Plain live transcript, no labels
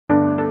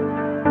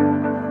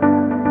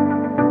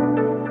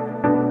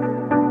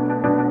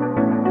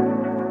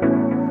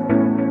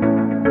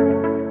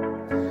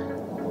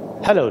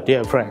Hello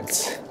dear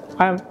friends,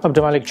 I'm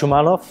Abdulmalik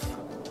Jumanov,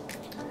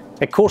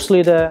 a course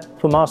leader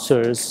for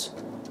Masters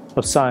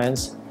of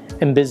Science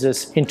in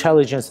Business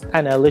Intelligence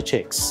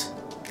Analytics,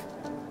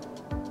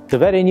 the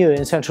very new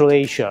in Central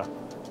Asia,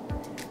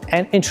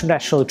 an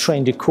internationally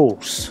trendy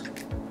course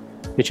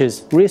which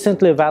is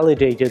recently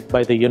validated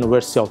by the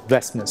University of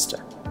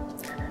Westminster.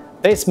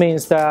 This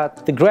means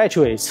that the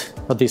graduates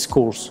of this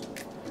course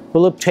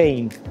will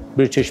obtain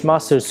British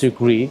Master's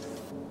degree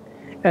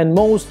and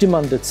most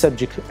demanded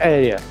subject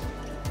area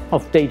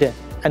of data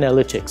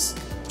analytics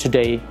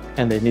today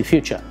and in the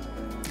future.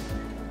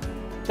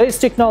 This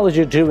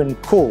technology-driven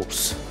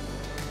course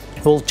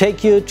will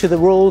take you to the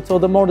world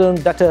of the modern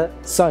data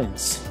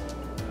science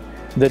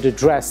that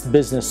address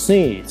business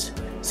needs,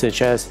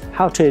 such as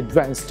how to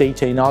advance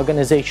data in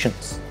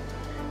organizations,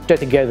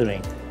 data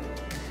gathering,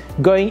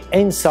 going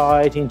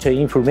inside into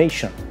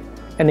information,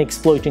 and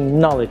exploiting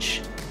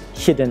knowledge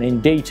hidden in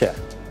data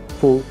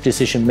for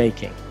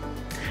decision-making.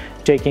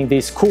 Taking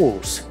this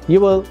course,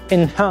 you will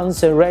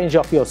enhance a range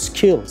of your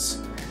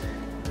skills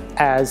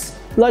as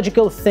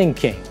logical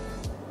thinking,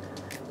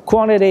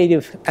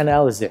 quantitative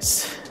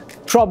analysis,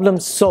 problem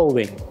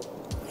solving,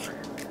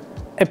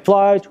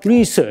 applied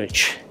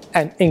research,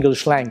 and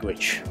English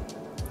language.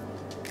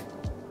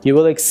 You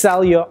will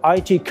excel your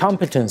IT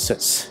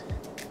competences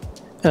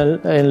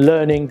in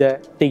learning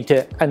the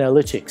data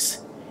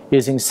analytics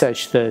using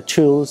such the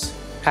tools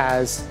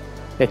as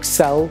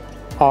Excel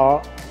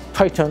or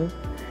Python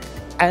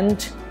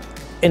and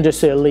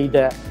industry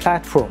leader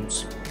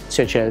platforms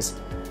such as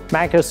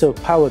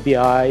Microsoft Power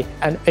BI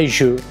and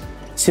Azure,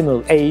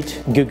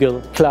 Simulate,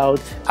 Google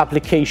Cloud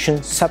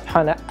Applications, SAP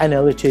HANA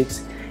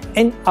Analytics,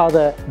 and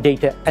other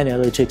data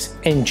analytics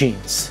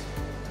engines.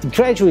 The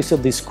graduates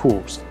of this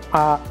course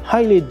are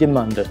highly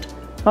demanded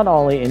not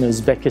only in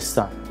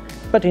Uzbekistan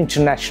but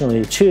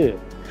internationally too.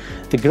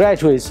 The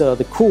graduates of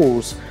the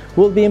course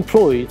will be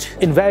employed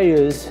in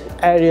various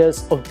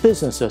areas of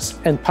businesses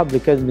and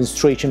public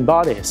administration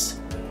bodies: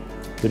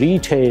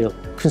 retail,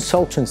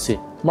 consultancy,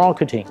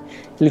 marketing,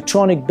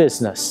 electronic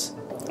business,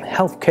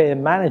 healthcare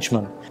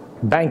management,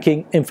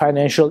 banking and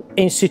financial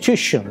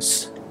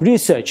institutions,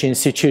 research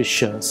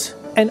institutions,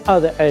 and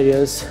other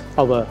areas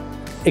of our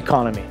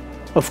economy.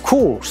 Of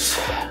course,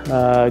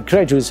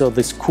 graduates of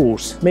this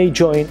course may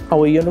join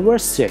our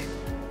university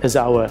as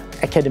our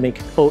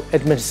academic or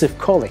administrative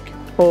colleague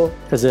or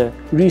as a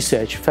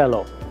research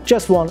fellow.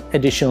 Just one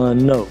additional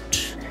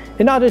note.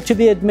 In order to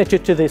be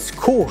admitted to this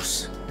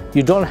course,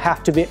 you don't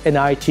have to be an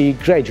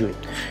IT graduate.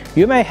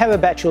 You may have a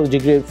bachelor's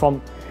degree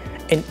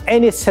in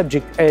any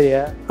subject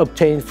area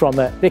obtained from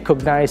a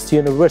recognized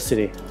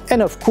university,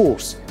 and of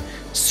course,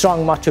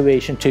 strong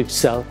motivation to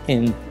excel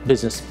in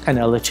business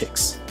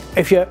analytics.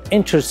 If you're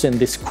interested in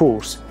this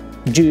course,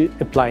 do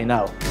apply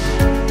now.